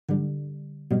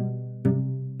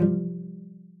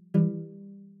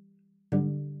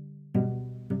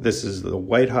This is the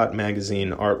White Hot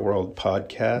Magazine Art World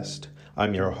podcast.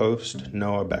 I'm your host,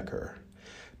 Noah Becker.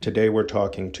 Today we're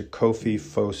talking to Kofi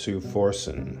Fosu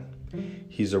Forson.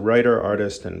 He's a writer,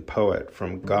 artist, and poet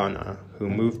from Ghana who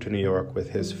moved to New York with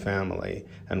his family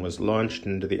and was launched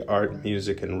into the art,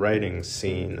 music, and writing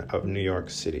scene of New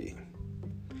York City.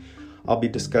 I'll be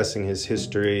discussing his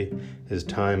history, his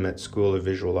time at School of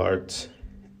Visual Arts,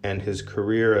 and his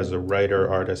career as a writer,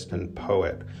 artist, and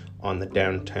poet on the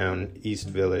downtown East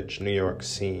Village, New York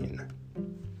scene.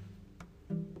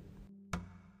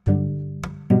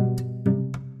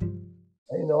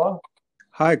 Hey, Noah.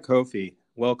 Hi, Kofi.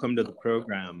 Welcome to the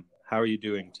program. How are you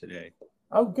doing today?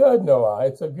 I'm good, Noah.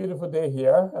 It's a beautiful day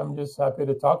here. I'm just happy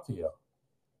to talk to you.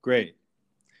 Great.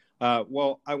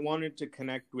 Well, I wanted to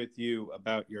connect with you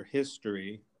about your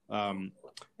history,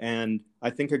 and I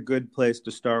think a good place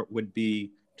to start would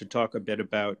be to talk a bit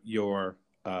about your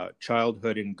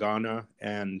childhood in Ghana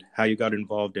and how you got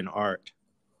involved in art.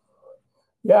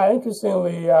 Yeah,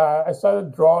 interestingly, I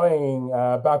started drawing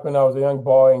back when I was a young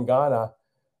boy in Ghana.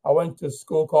 I went to a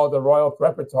school called the Royal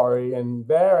Preparatory, and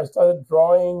there I started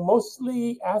drawing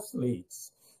mostly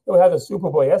athletes. We had the Super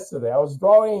Bowl yesterday. I was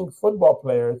drawing football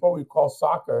players, what we call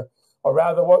soccer, or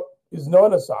rather what is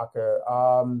known as soccer.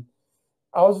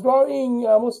 I was drawing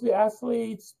mostly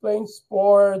athletes, playing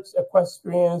sports,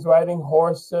 equestrians, riding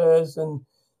horses, and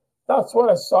that's what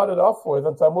I started off with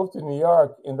until I moved to New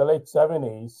York in the late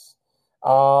 70s.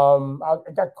 I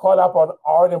got caught up on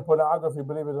art and pornography,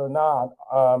 believe it or not,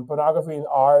 pornography in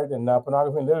art and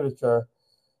pornography in literature.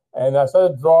 And I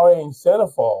started drawing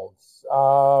centerfolds.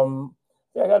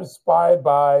 I got inspired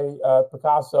by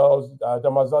Picasso's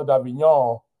Demoiselle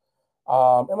d'Avignon.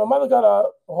 And my mother got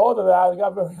a hold of that and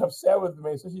got very upset with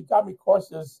me. So she got me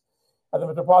courses at the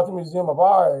Metropolitan Museum of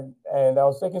Art. And I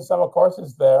was taking summer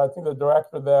courses there. I think the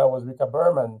director there was Rika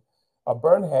Burnham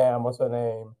was her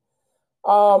name.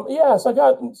 So I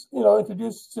got,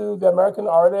 introduced to the American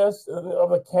artists of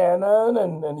the canon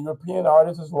and European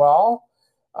artists as well.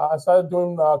 I started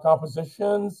doing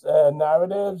compositions,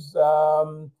 narratives.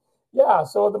 So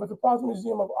the Metropolitan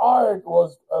Museum of Art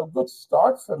was a good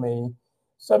start for me.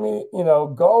 Set me,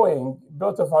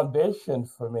 built a foundation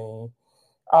for me.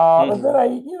 And then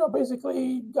I,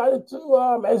 basically got into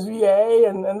SVA,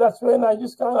 and that's when I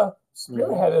just kind of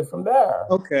spearheaded from there.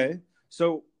 Okay.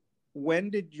 So when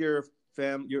did your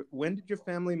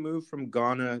family move from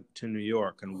Ghana to New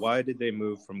York, and why did they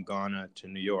move from Ghana to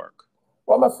New York?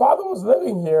 Well, my father was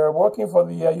living here, working for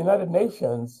the United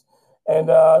Nations, and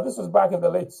this was back in the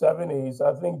late 70s.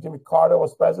 I think Jimmy Carter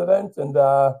was president, and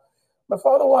my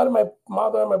father wanted my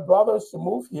mother and my brothers to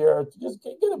move here to just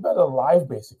get a better life,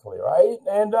 basically, right?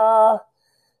 And,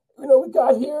 we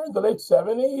got here in the late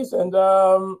 70s, and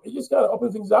it just kind of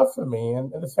opened things up for me.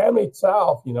 And the family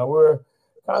itself, we're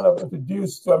kind of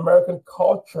introduced to American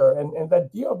culture. And the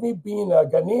idea of me being a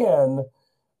Ghanaian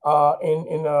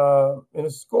in a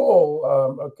school,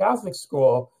 a Catholic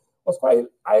school, was quite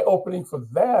eye-opening for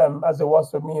them as it was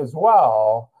for me as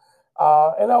well.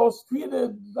 And I was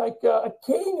treated like a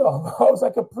king, almost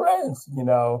like a prince,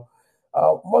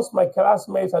 Most of my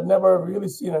classmates had never really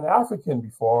seen an African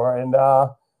before, and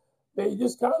they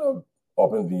just kind of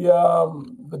opened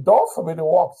the door for me to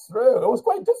walk through. It was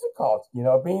quite difficult,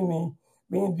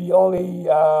 being the only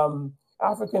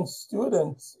African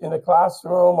student in a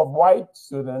classroom of white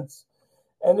students.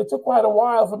 And it took quite a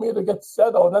while for me to get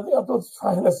settled. And I think I'm still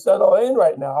trying to settle in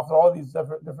right now after all these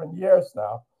different years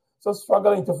now. So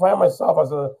struggling to find myself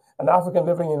as an African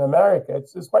living in America,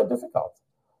 it's quite difficult.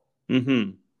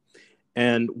 Mm-hmm.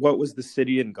 And what was the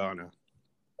city in Ghana?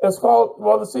 The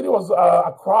city was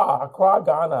Accra,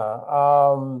 Ghana.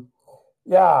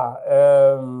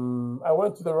 I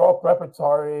went to the Royal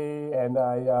Preparatory, and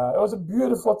it was a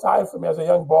beautiful time for me as a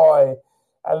young boy.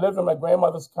 I lived in my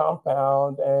grandmother's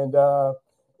compound, and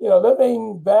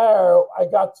living there, I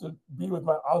got to be with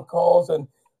my uncles, and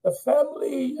the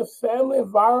family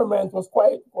environment was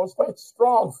quite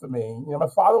strong for me. My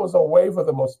father was away for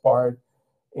the most part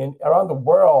around the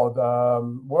world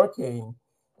working,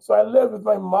 so I lived with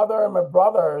my mother and my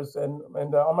brothers, and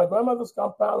on my grandmother's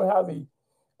compound we had the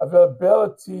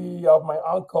availability of my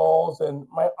uncles, and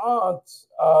my aunt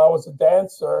was a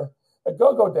dancer, a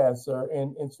go-go dancer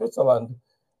in Switzerland,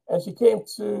 and she came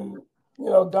to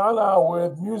Ghana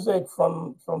with music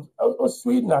from it was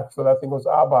Sweden actually. I think it was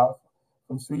ABBA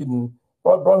from Sweden.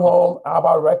 Brought home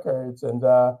ABBA records, and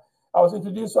I was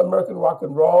introduced to American rock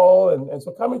and roll, and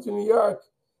so coming to New York,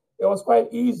 it was quite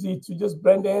easy to just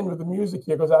blend in with the music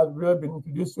here because I'd really been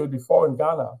introduced to it before in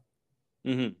Ghana.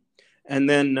 Mm-hmm. And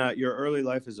then your early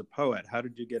life as a poet, how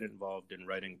did you get involved in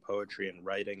writing poetry and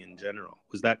writing in general?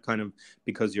 Was that kind of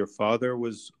because your father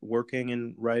was working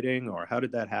in writing, or how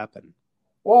did that happen?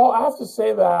 Well, I have to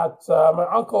say that my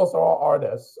uncles are all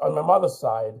artists on my mother's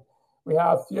side. We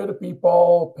have theater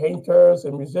people, painters,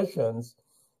 and musicians.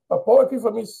 But poetry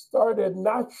for me started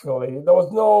naturally. There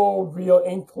was no real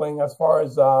inkling as far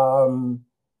as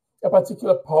a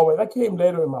particular poet. That came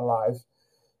later in my life.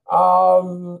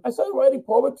 I started writing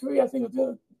poetry. I think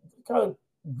it kind of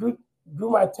drew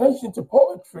my attention to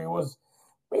poetry was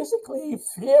basically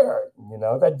fear,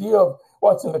 the idea of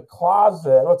what's in the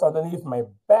closet, what's underneath my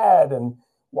bed, and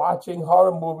watching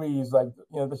horror movies like,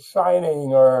 The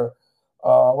Shining or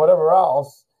whatever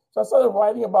else. So I started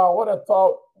writing about what I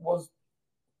thought was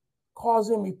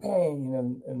causing me pain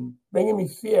and bringing me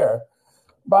fear.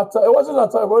 But it wasn't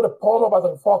until I wrote a poem about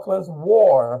the Falklands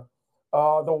War,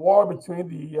 the war between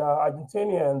the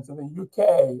Argentinians and the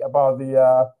UK about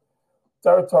the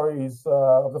territories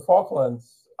of the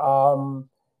Falklands. And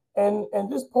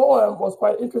this poem was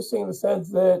quite interesting in the sense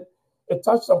that it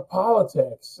touched on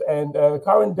politics and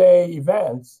current day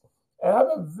events. And I have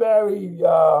a very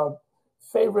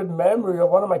favorite memory of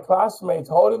one of my classmates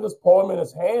holding this poem in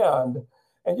his hand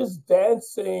and just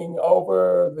dancing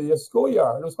over the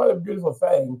schoolyard. It was quite a beautiful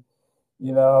thing,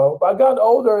 But I got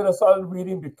older and I started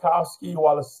reading Bukowski,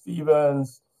 Wallace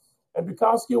Stevens. And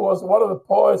Bukowski was one of the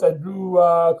poets I drew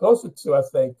closer to, I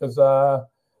think, because of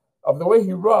the way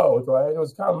he wrote, right? It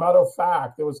was kind of matter of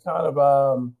fact. It was kind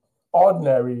of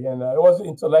ordinary, and it wasn't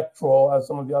intellectual as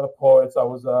some of the other poets I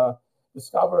was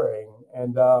discovering.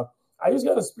 And I just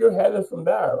got spearheaded from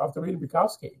there after reading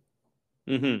Bukowski.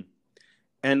 Mm-hmm.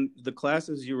 And the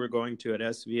classes you were going to at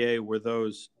SVA, were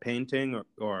those painting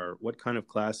or what kind of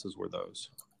classes were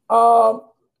those?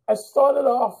 I started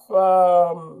off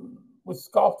with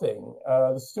sculpting,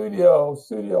 the studio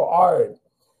art.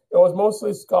 It was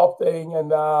mostly sculpting and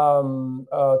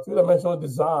two-dimensional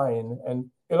design and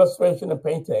illustration and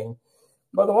painting.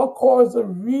 But the one course that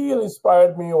really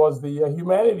inspired me was the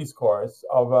humanities course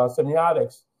of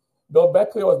semiotics. Bill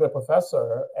Beckley was my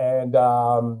professor, and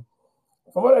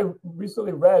from what I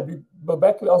recently read, Bill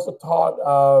Beckley also taught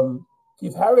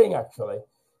Keith Haring, actually.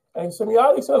 And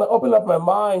semiotics kind of opened up my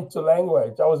mind to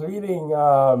language. I was reading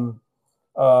Roland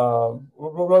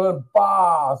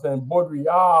Barthes and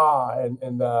Baudrillard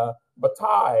and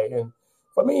Bataille. And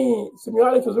for me,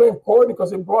 semiotics was very important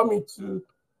because it brought me to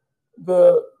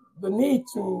the need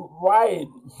to write,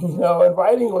 and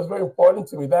writing was very important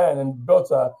to me then and built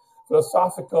a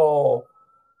philosophical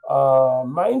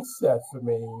mindset for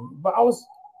me. But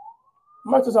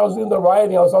much as I was doing the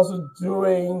writing, I was also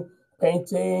doing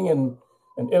painting and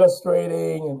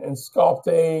illustrating and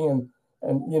sculpting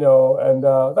and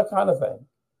that kind of thing.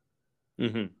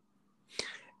 Mm-hmm.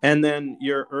 And then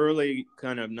your early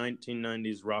kind of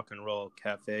 1990s rock and roll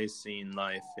cafe scene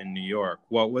life in New York,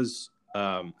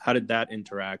 how did that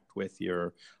interact with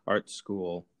your art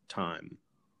school time?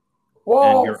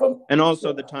 Well, and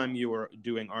also the time you were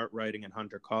doing art writing at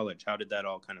Hunter College, how did that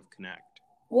all kind of connect?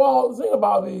 Well, the thing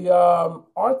about the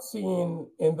art scene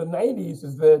in the 90s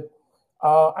is that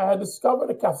I had discovered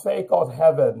a cafe called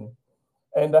Heaven,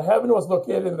 and the Heaven was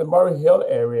located in the Murray Hill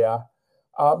area.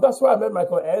 That's where I met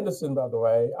Michael Anderson, by the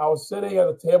way. I was sitting at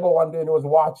a table one day and he was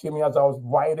watching me as I was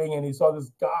writing, and he saw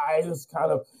this guy, this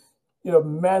kind of,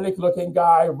 manic-looking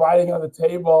guy writing on the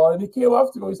table, and he came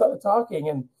up to me, we started talking,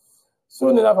 and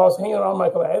soon enough, I was hanging around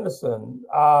Michael Anderson,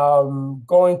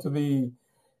 going to the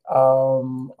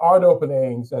art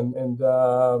openings and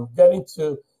getting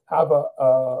to have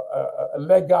a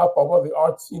leg up on what the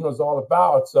art scene was all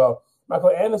about. So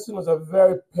Michael Anderson was a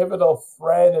very pivotal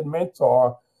friend and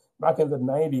mentor back in the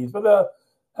 90s. But the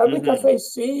Heaven Cafe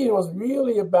scene was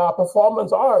really about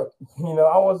performance art. I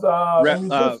was a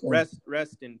musician.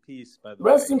 Rest in peace, by the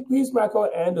way. Rest in peace, Michael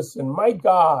Anderson. My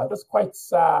God, that's quite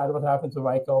sad what happened to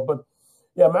Michael. But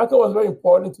yeah, Michael was very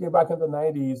important to me back in the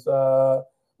 90s.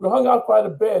 We hung out quite a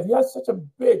bit. He had such a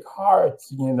big heart,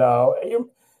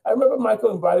 I remember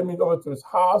Michael invited me over to his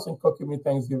house and cooking me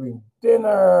Thanksgiving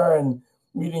dinner and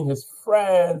meeting his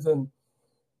friends. And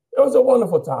it was a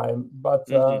wonderful time. But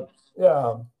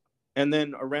yeah. And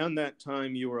then around that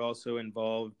time, you were also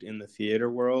involved in the theater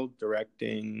world,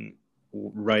 directing,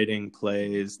 writing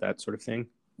plays, that sort of thing?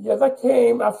 Yeah, that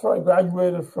came after I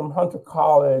graduated from Hunter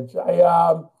College.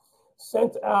 I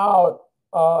sent out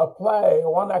a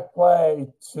one-act play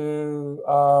to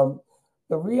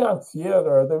the Rion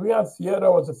Theater. The Rion Theater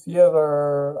was a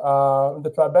theater in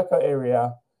the Tribeca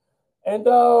area. And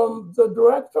the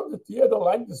director of the theater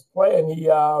liked this play, and he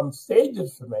staged it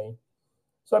for me.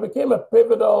 So I became a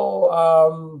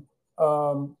pivotal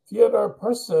theater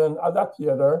person at that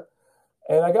theater,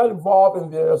 and I got involved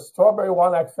in the Strawberry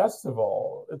One Act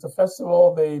Festival. It's a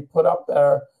festival they put up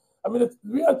there. I mean,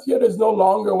 Real Theater is no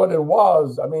longer what it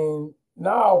was. I mean,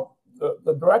 now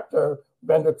the director,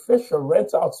 Vendrick Fisher,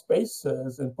 rents out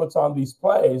spaces and puts on these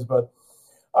plays. But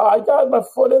I got my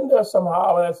foot in there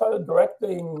somehow, and I started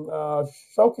directing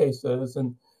showcases.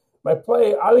 And my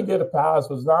play, Alligator Pass,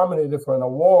 was nominated for an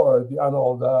award, the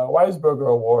Arnold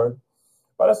Weisberger Award.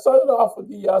 But I started off with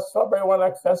the Strawberry One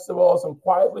Act Festivals and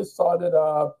quietly started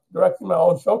directing my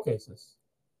own showcases.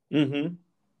 Mm-hmm.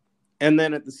 And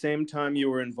then at the same time, you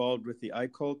were involved with the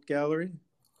iCult Gallery?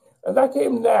 And that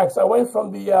came next. I went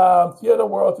from the theater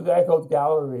world to the iCult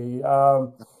Gallery.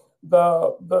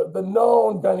 The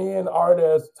known Ghanaian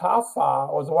artist,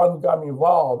 Tafa, was the one who got me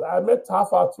involved. I met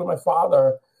Tafa through my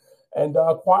father. And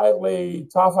quietly,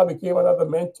 Tafa became another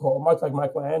mentor, much like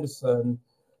Michael Anderson.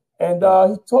 And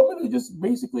he told me to just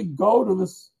basically go to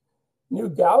this new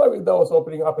gallery that was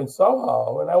opening up in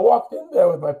Soho. And I walked in there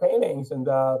with my paintings, and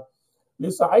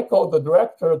Lisa Eichel, the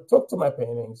director, took to my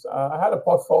paintings. I had a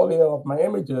portfolio of my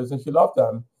images, and she loved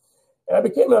them. And I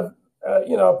became a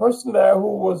person there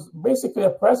who was basically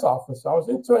a press officer. I was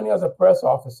interning as a press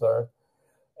officer,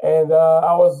 and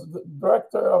I was the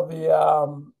director of the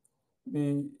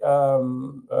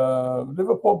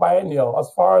Liverpool Biennial,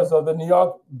 as far as the New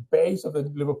York base of the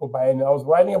Liverpool Biennial. I was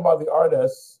writing about the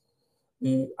artists,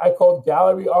 the iCult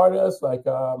Gallery artists like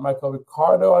Michael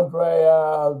Ricardo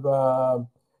Andrea,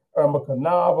 Irma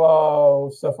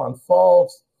Canavo, Stefan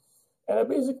Foltz. And I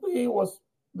basically was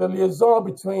the liaison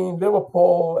between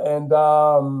Liverpool and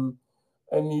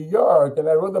New York. And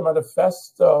I wrote the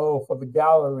manifesto for the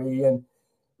gallery. And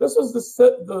this was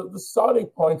the starting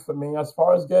point for me as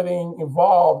far as getting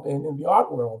involved in the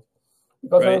art world.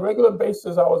 Because on a regular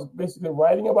basis, I was basically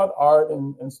writing about art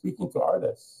and speaking to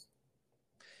artists.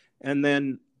 And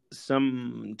then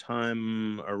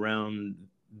sometime around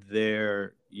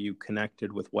there, you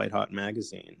connected with White Hot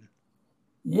Magazine.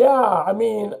 Yeah, I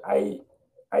mean, I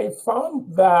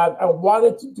found that I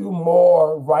wanted to do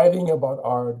more writing about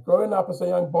art. Growing up as a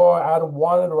young boy, I had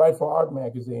wanted to write for art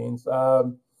magazines.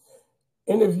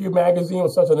 Interview magazine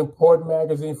was such an important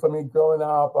magazine for me growing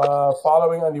up.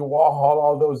 Following Andy Warhol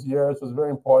all those years was very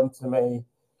important to me.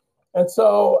 And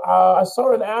so I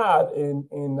saw an ad in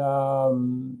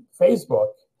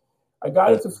Facebook. I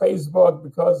got into Facebook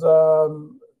because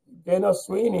Gaynor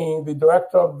Sweeney, the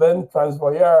director of then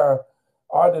Transvoyeur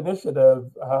Art Initiative,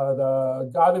 had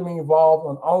gotten me involved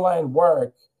on online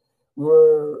work. We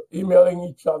were emailing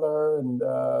each other and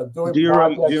doing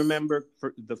projects. Do you remember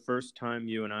the first time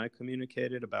you and I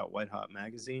communicated about White Hot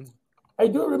Magazine? I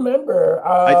do remember.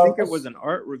 I think it was an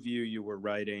art review you were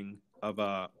writing of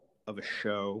a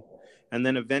show. And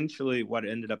then eventually what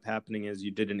ended up happening is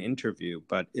you did an interview,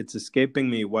 but it's escaping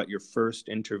me what your first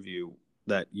interview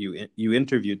that you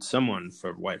interviewed someone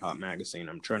for White Hot Magazine.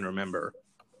 I'm trying to remember.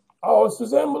 Oh,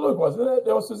 Suzanne Maluk, wasn't it?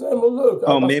 It was Suzanne Maluk.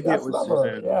 Oh, maybe it was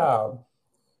Suzanne. Yeah.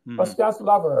 Basquiat's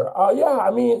lover. Yeah, I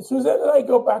mean, Suzanne and I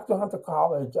go back to Hunter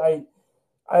College. I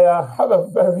have a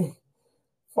very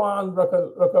fond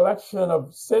recollection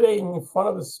of sitting in front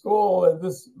of the school, and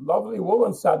this lovely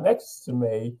woman sat next to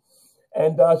me.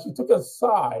 And she took a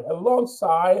sigh, a long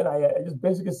sigh, and I just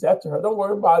basically said to her, "Don't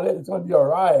worry about it. It's going to be all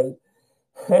right."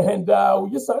 And we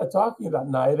just started talking that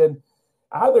night. And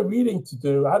I had a reading to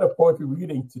do. I had a poetry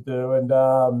reading to do. And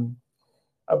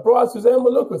I brought Suzanne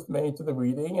Maluk with me to the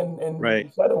reading. And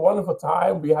we had a wonderful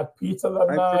time. We had pizza that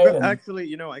night.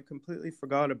 Actually, I completely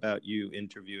forgot about you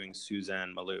interviewing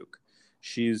Suzanne Maluk.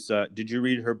 She's, did you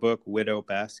read her book, Widow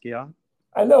Basquiat?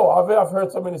 I know. I've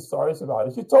heard so many stories about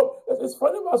it. It's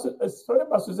funny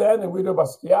about Suzanne and Widow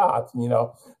Basquiat.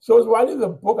 She was writing the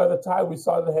book at the time we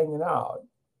started hanging out.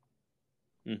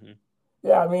 Mm-hmm.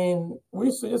 Yeah, I mean, we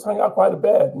used to just hang out quite a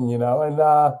bit, and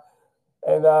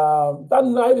that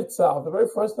night itself, the very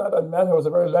first night I met her, was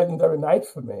a very legendary night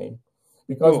for me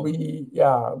because we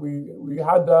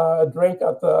had a drink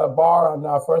at the bar on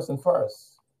First and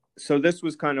First. So this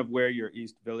was kind of where your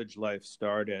East Village life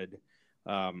started.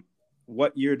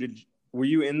 What year were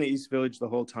you in the East Village the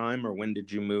whole time, or when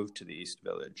did you move to the East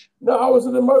Village? No, I was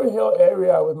in the Murray Hill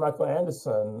area with Michael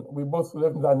Anderson. We both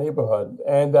lived in that neighborhood.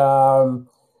 And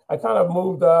I kind of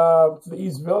moved to the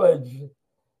East Village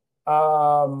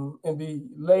in the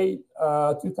late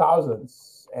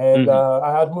 2000s. And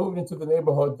I had moved into the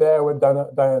neighborhood there where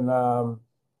Diane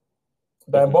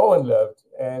Bowen lived.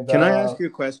 And Can I ask you a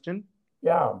question?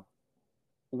 Yeah.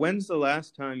 When's the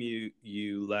last time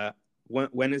you left?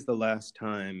 When is the last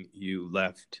time you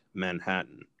left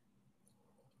Manhattan?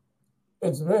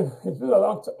 It's been a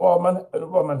long time.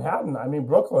 Well, Manhattan. I mean,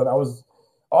 Brooklyn. I was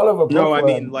all over No, I mean,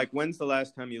 Brooklyn. like, when's the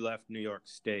last time you left New York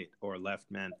State or left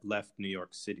New York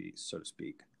City, so to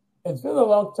speak? It's been a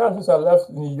long time since I left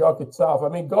New York itself. I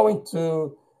mean, going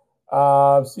to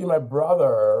see my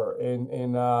brother in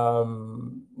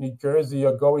New Jersey,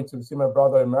 or going to see my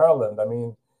brother in Maryland. I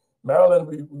mean, Maryland,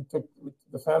 we took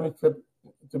the family trip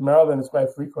to Maryland is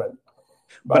quite frequent.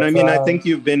 But I But mean, I think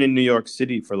you've been in New York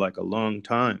City for like a long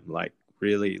time, like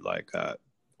really like a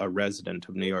resident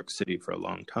of New York City for a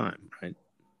long time, right?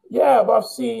 yeah, but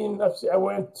I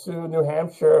went to New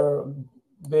Hampshire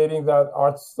dating that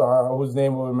art star whose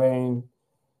name will remain,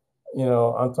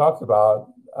 untalked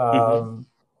about. Hmm.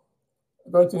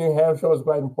 Going to New Hampshire was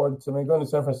quite important to me. Going to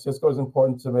San Francisco was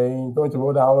important to me. Going to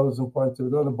Rhode Island was important to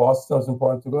me. Going to Boston was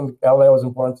important to me. Going to LA was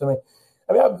important to me.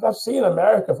 I mean, I've seen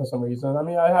America for some reason. I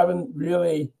mean, I haven't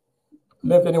really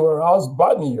lived anywhere else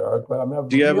but New York, but I mean, I've really,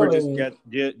 Do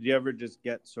you ever just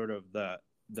get sort of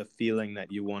the feeling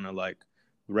that you want to like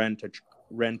rent a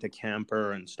rent a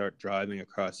camper and start driving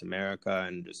across America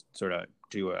and just sort of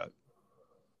do a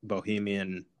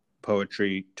bohemian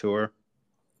poetry tour?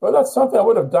 well, that's something I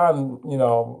would have done,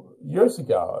 years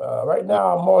ago. Right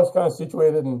now, I'm always kind of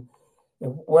situated in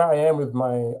where I am with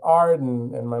my art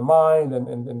and my mind and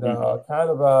Mm-hmm. kind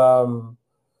of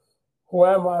who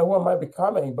am I? Who am I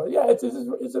becoming? But yeah, it's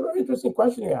a very interesting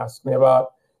question you asked me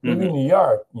about living in Mm-hmm. New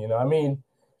York. I mean,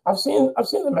 I've seen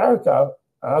America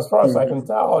as far as I Mm-hmm. can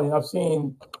tell. I've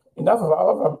seen enough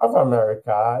of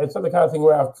America. It's not the kind of thing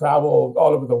where I've traveled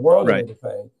all over the world and Right.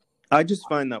 everything. I just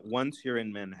find that once you're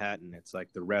in Manhattan, it's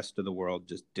like the rest of the world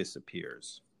just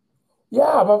disappears.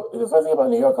 Yeah, but the funny thing about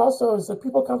New York also is that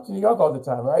people come to New York all the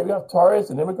time, right? We have tourists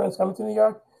and immigrants coming to New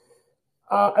York.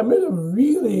 I made a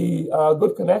really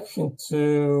good connection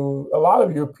to a lot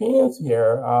of Europeans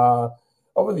here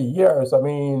over the years. I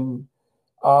mean,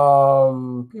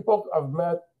 people I've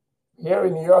met here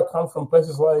in New York come from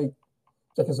places like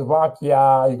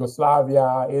Czechoslovakia,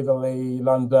 Yugoslavia, Italy,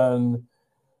 London.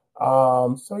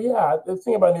 So yeah, the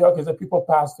thing about New York is that people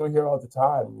pass through here all the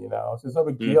time, So it's no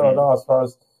big deal at Mm-hmm. all as far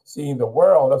as seeing the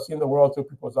world. I've seen the world through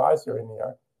people's eyes here in New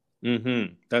York.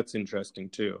 Mm-hmm. That's interesting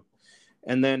too.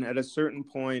 And then at a certain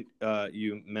point,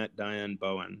 you met Diane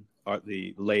Bowen,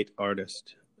 the late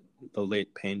artist, the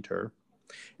late painter,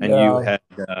 and you Yeah,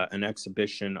 had an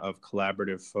exhibition of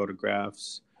collaborative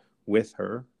photographs with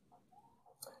her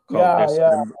called yeah,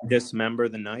 yeah, Dismember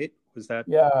the Night. Was that?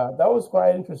 yeah. That was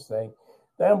quite interesting.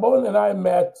 Dan Bowen and I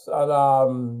met at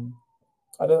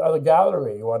a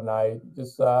gallery one night,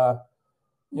 just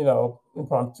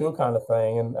impromptu kind of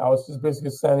thing, and I was just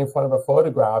basically standing in front of a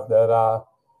photograph that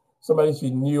somebody she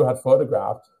knew had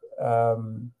photographed.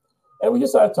 Um, and we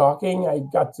just started talking. I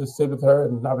got to sit with her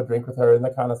and have a drink with her and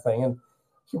that kind of thing. And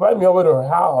she invited me over to her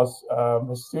house, her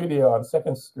studio on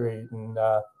Second Street, and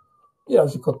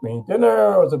she cooked me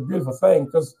dinner. It was a beautiful thing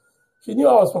because she knew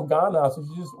I was from Ghana, so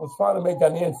she just was trying to make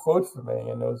Ghanaian food for me,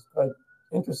 and it was quite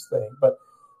interesting. But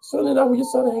soon enough, we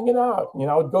just started hanging out.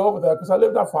 I would go over there because I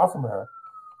lived not far from her.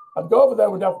 I'd go over there,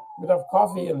 we'd have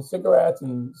coffee and cigarettes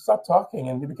and start talking,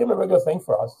 and it became a regular thing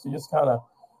for us to just kind of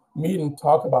meet and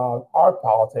talk about art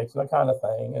politics, that kind of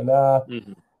thing. And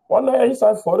Mm-hmm. one night I just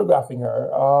started photographing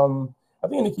her. I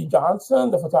think Nikki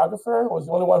Johnson, the photographer, was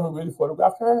the only one who really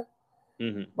photographed her.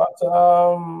 Mm-hmm.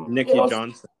 But Nikki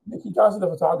Johnson. Nikki Johnson, the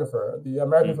photographer, the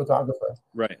American Mm. photographer,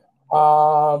 Right.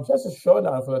 she has a show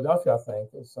down in Philadelphia, I think.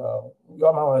 So you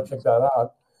all might want to check that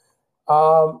out.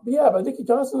 But Nikki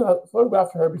Johnson had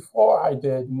photographed her before I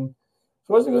did, and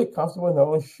she wasn't really comfortable in her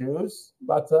own shoes.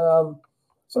 But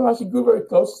somehow she grew very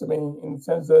close to me in the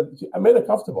sense that I made her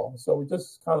comfortable. So we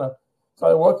just kind of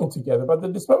started working together. But the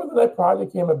Discover the Night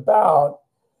project came about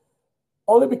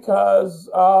only because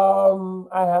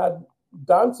I had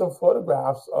done some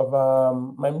photographs of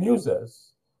my muses,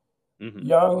 Mm-hmm.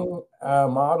 young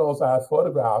models I had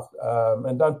photographed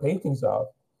and done paintings of.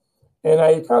 And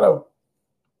I kind of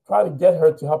try to get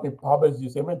her to help me publish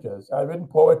these images. I've written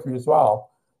poetry as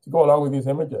well to go along with these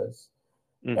images.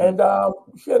 Mm-hmm.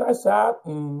 And she and I sat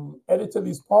and edited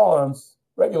these poems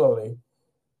regularly.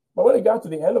 But when it got to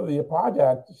the end of the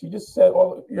project, she just said,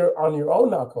 "Well, you're on your own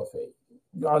now, Kofi.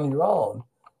 You're on your own."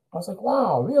 I was like,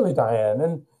 "Wow, really, Diane?"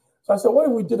 And so I said, "What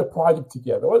if we did a project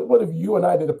together? What if you and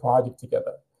I did a project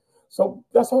together?" So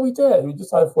that's what we did. We just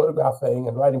started photographing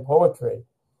and writing poetry.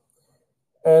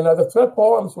 And the thread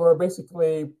poems were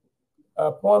basically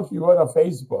poems we wrote on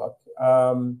Facebook.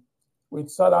 We'd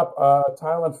set up a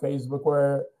time on Facebook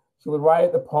where she would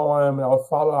write the poem and I would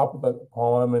follow up with the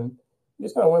poem, and we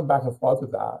just kind of went back and forth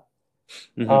with that.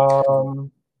 Mm-hmm.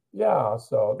 Um, yeah,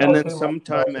 so that And was then pretty much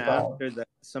what it was about.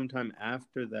 sometime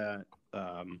after that,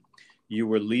 you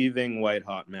were leaving White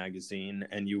Hot magazine,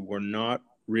 and you were not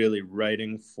really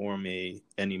writing for me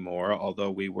anymore,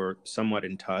 although we were somewhat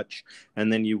in touch.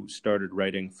 And then you started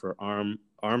writing for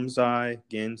Armseye,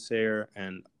 Gainsayer,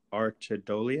 and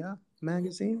Archidolia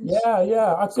magazines.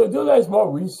 Yeah. Actually, Dula is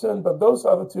more recent, but those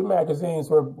other two magazines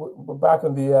were back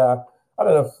in the, I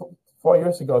don't know, 4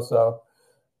 years ago. So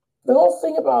the whole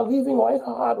thing about leaving White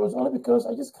Hot was only because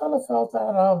I just kind of felt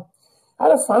that I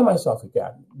had to find myself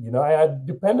again. I had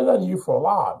depended on you for a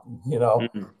lot.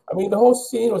 Mm-hmm. I mean, the whole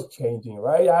scene was changing,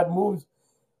 right? I had moved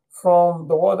from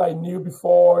the world I knew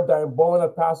before. Diane Bowen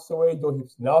had passed away. Joe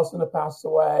Hibbs Nelson had passed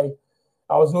away.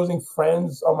 I was losing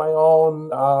friends on my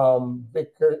own.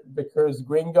 Vickers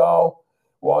Gringo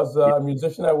was a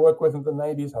musician I worked with in the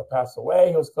 90s, had passed away.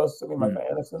 He was close to me, Michael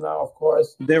Anderson now, of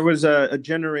course. There was a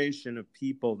generation of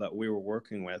people that we were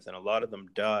working with, and a lot of them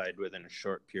died within a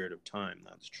short period of time.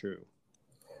 That's true.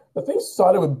 The thing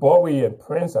started with Bowie and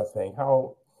Prince, I think.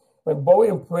 How when Bowie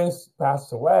and Prince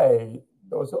passed away,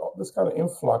 there was this kind of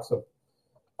influx of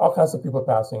all kinds of people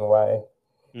passing away.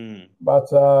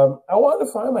 But I wanted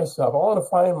to find myself. I wanted to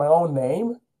find my own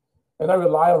name, and I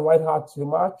relied on White Hot too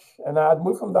much. And I had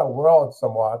moved from that world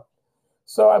somewhat.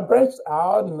 So I branched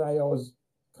out, and I was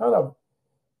kind of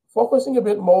focusing a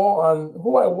bit more on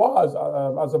who I was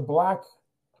as a Black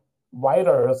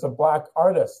writer, as a Black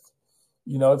artist.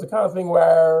 It's the kind of thing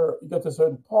where you get to a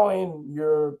certain point,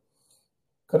 you're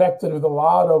connected with a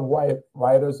lot of white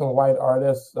writers and white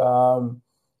artists.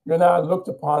 You're not looked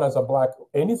upon as a Black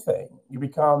anything. You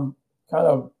become kind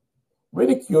of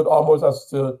ridiculed almost as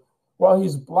to, well,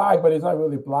 he's Black, but he's not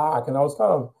really Black. And I was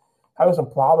kind of having some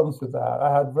problems with that.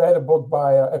 I had read a book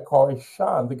by Eko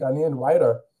Eshan, the Ghanaian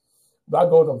writer. Black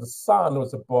Gold of the Sun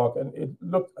was a book, and it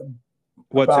looked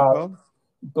What's it called?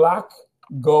 Black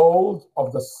Gold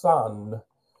of the Sun.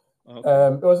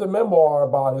 Okay. It was a memoir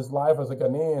about his life as a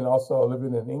Ghanaian, also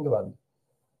living in England.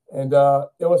 And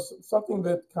it was something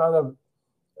that kind of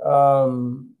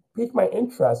piqued my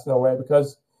interest in a way,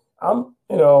 because I'm,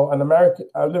 an American,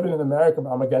 I'm living in America, but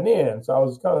I'm a Ghanaian. So I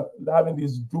was kind of having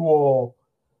these dual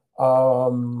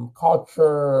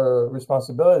culture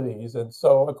responsibilities. And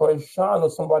so Eko Eshan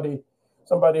was somebody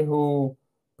who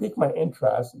piqued my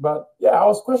interest. But yeah, I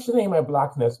was questioning my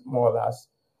Blackness more or less,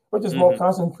 which is more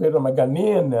concentrated on my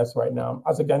Ghanaianness right now.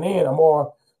 As a Ghanaian, I'm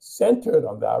more centered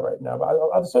on that right now. But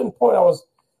at a certain point, I was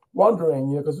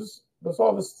wondering, because there's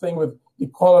all this thing with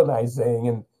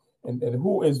decolonizing and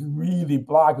who is really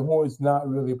Black and who is not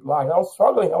really Black. And I was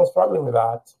struggling with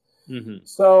that.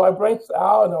 So I branched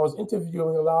out, and I was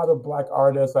interviewing a lot of Black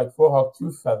artists like Frohawk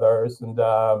Two Feathers and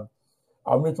our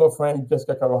mutual friend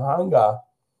Jessica Karuhanga.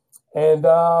 And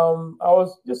I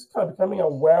was just kind of becoming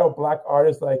aware of Black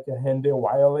artists like Hende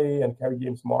Wiley and Kerry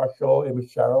James Marshall, Amy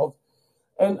Sherrill.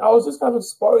 And I was just kind of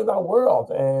exploring that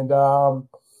world. And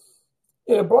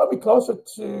it brought me closer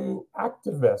to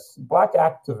activists, Black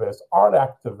activists, art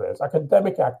activists,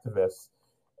 academic activists.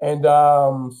 And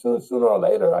sooner or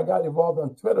later, I got involved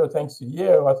on Twitter, thanks to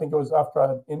you. I think it was after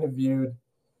I interviewed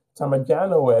Tamar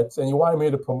Janowitz, and you wanted me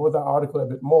to promote that article a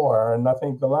bit more. And I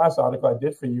think the last article I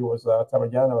did for you was Tamar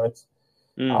Janowitz.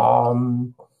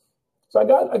 So I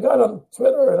got on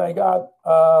Twitter, and I got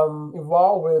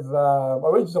involved with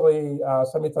originally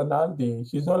Samita Nandi.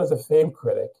 She's known as a fame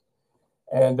critic,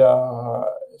 and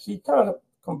she kind of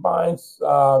combines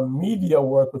media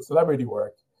work with celebrity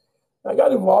work. I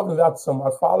got involved in that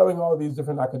somewhat, following all these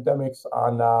different academics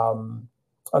on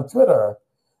Twitter.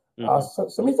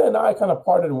 Samita and I kind of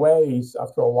parted ways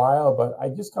after a while, but I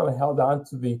just kind of held on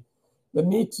to the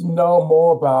need to know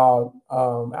more about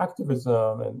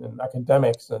activism and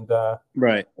academics and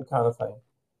right, that kind of thing.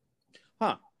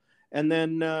 And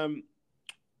then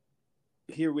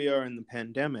here we are in the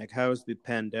pandemic. How has the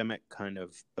pandemic kind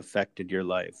of affected your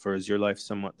life, or is your life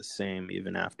somewhat the same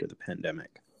even after the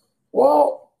pandemic?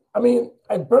 Well, I mean,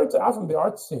 I burnt out from the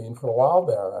art scene for a while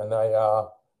there, and I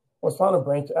was trying to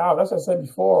branch out. As I said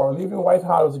before, leaving White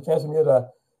Hot was a chance for me to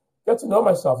get to know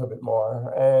myself a bit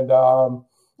more. And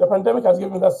the pandemic has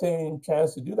given me that same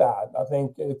chance to do that. I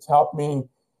think it's helped me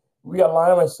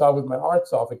realign myself with my art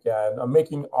self again. I'm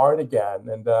making art again.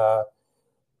 And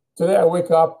today I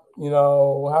wake up,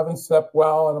 haven't slept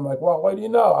well, and I'm like, well, what do you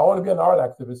know? I want to be an art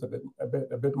activist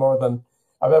a bit more than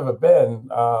I've ever been.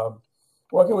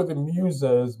 Working with the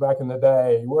muses back in the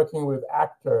day, working with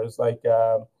actors like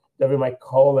Debbie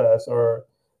Michaelis or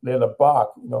Layla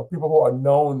Buck, people who are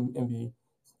known in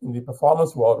the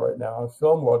performance world right now,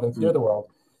 film world and theater world.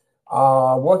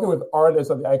 Working with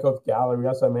artists at the Eichhoff Gallery,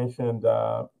 as I mentioned,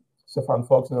 Stefan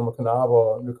Folks and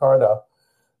Macanavo, Ricardo.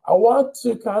 I want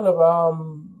to kind of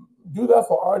do that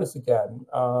for artists again.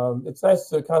 It's nice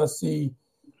to kind of see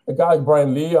a guy like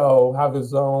Brian Leo have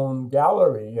his own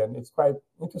gallery, and it's quite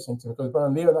interesting to me because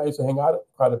Brian Leo and I used to hang out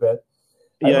quite a bit.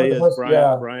 I Yeah, remember the yes, first, yeah,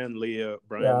 yeah.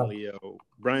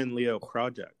 Brian Leo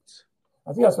Projects.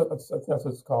 I think that's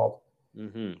what it's called.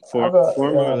 Mm-hmm. I have a, yeah.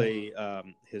 Formerly,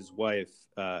 his wife,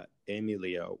 Amy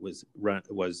Leo, was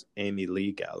Amy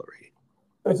Lee Gallery.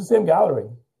 It's the same gallery.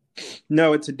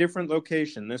 No, it's a different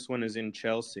location. This one is in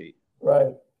Chelsea.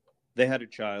 Right. They had a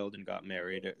child and got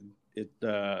married.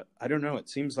 I don't know. It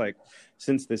seems like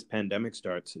since this pandemic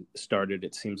started,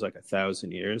 it seems like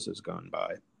 1,000 years has gone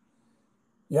by.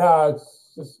 Yeah,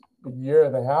 it's just a year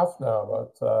and a half now,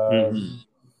 but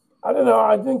I don't know.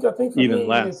 I think for Even me,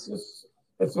 less.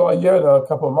 it's a year and a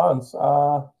couple of months.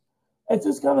 It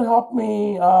just kind of helped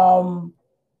me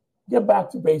get back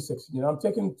to basics. I'm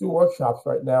taking 2 workshops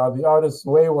right now: the Artist's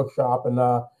Way workshop and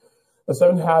the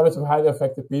 7 Habits of Highly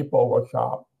Effective People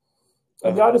workshop.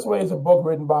 And the Artist's Way is a book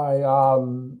written by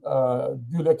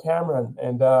Julia Cameron,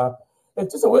 and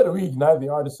it's just a way to reignite the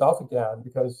artist self again.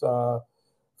 Because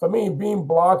for me, being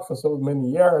blocked for so many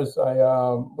years, I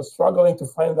was struggling to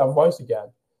find that voice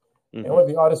again. Mm-hmm. And what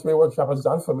the Artist's Way workshop has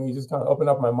done for me is just kind of open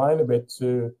up my mind a bit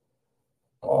to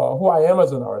who I am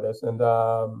as an artist. And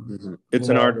it's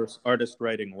an artist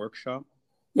writing workshop.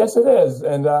 Yes, it is.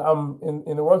 And I'm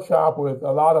in a workshop with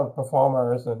a lot of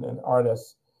performers and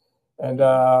artists. And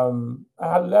I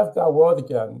had left that world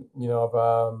again,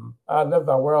 I had left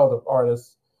that world of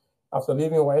artists after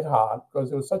leaving White Hot,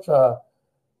 because it was such a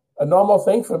normal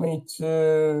thing for me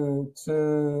to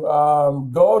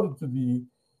go to the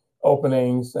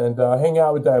openings and hang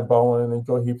out with Dan Bowen and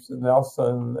Joy Heaps and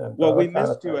Nelson. And, well, we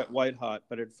missed you at White Hot,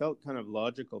 but it felt kind of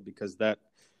logical because that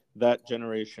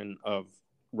generation of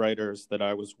writers that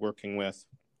I was working with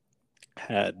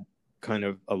had kind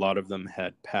of, a lot of them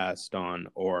had passed on,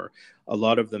 or a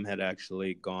lot of them had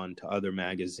actually gone to other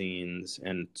magazines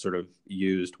and sort of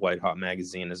used White Hot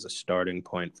magazine as a starting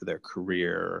point for their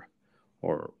career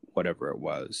or whatever it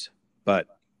was. But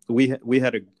we had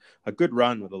a good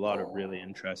run with a lot of really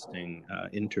interesting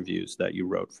interviews that you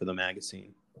wrote for the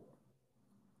magazine.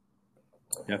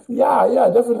 Yeah,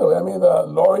 definitely. I mean, the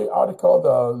Laurie article,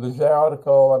 the Leger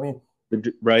article, I mean...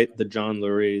 the John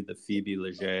Lurie, the Phoebe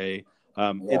Leger.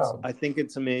 I think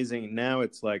it's amazing. Now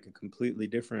it's like a completely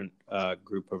different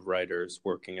group of writers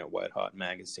working at White Hot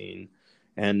magazine.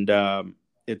 And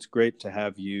it's great to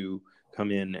have you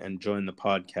come in and join the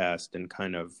podcast and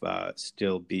kind of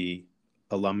still be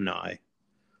alumni,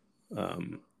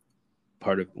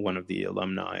 part of one of the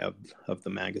alumni of the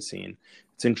magazine.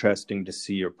 It's interesting to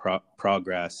see your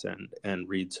progress and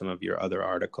read some of your other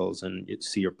articles and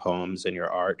see your poems and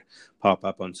your art pop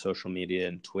up on social media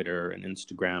and Twitter and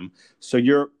Instagram. So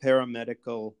you're parameta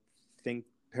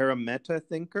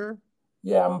thinker?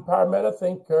 Yeah, I'm a parameta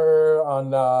thinker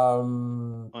on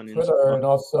Twitter and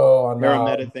also on...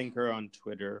 Parameta thinker on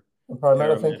Twitter.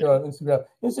 Parameta thinker on Instagram.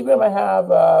 Instagram, I have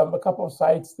a couple of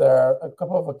sites there, a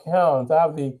couple of accounts. I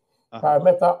have the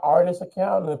Parameta Artist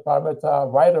account and the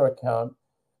Parameta Writer account.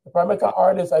 The Parameta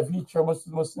Artist, I feature most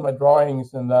of my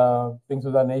drawings and things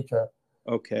of that nature.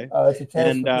 Okay. It's a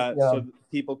chance so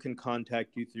people can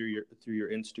contact you through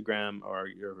your Instagram or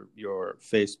your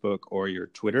Facebook or your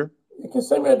Twitter? You can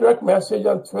send me a direct message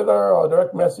on Twitter or a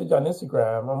direct message on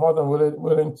Instagram. I'm more than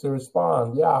willing to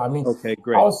respond. Yeah, I mean, okay,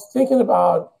 great. I was thinking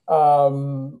about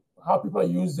how people are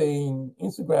using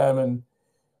Instagram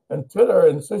and Twitter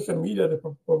and social media to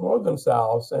promote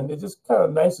themselves, and it's just kind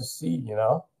of nice to see,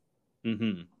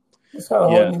 Mm-hmm. It's kind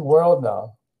of a whole new world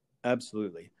now.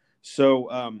 Absolutely. So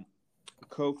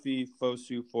Kofi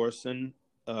Fosu Forson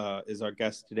is our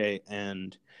guest today,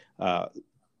 and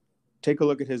take a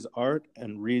look at his art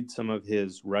and read some of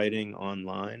his writing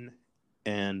online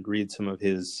and read some of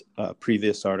his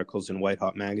previous articles in White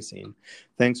Hot magazine.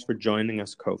 Thanks for joining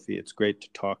us, Kofi. It's great to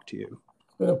talk to you.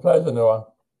 It's been a pleasure, Noah.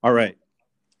 All right.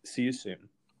 See you soon.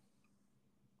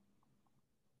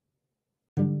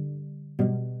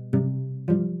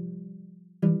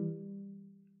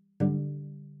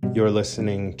 You're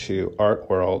listening to Art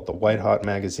World, the White Hot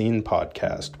Magazine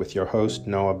podcast with your host,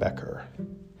 Noah Becker.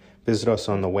 Visit us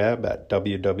on the web at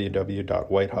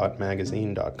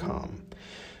www.whitehotmagazine.com.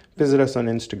 Visit us on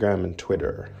Instagram and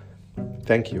Twitter.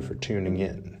 Thank you for tuning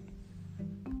in.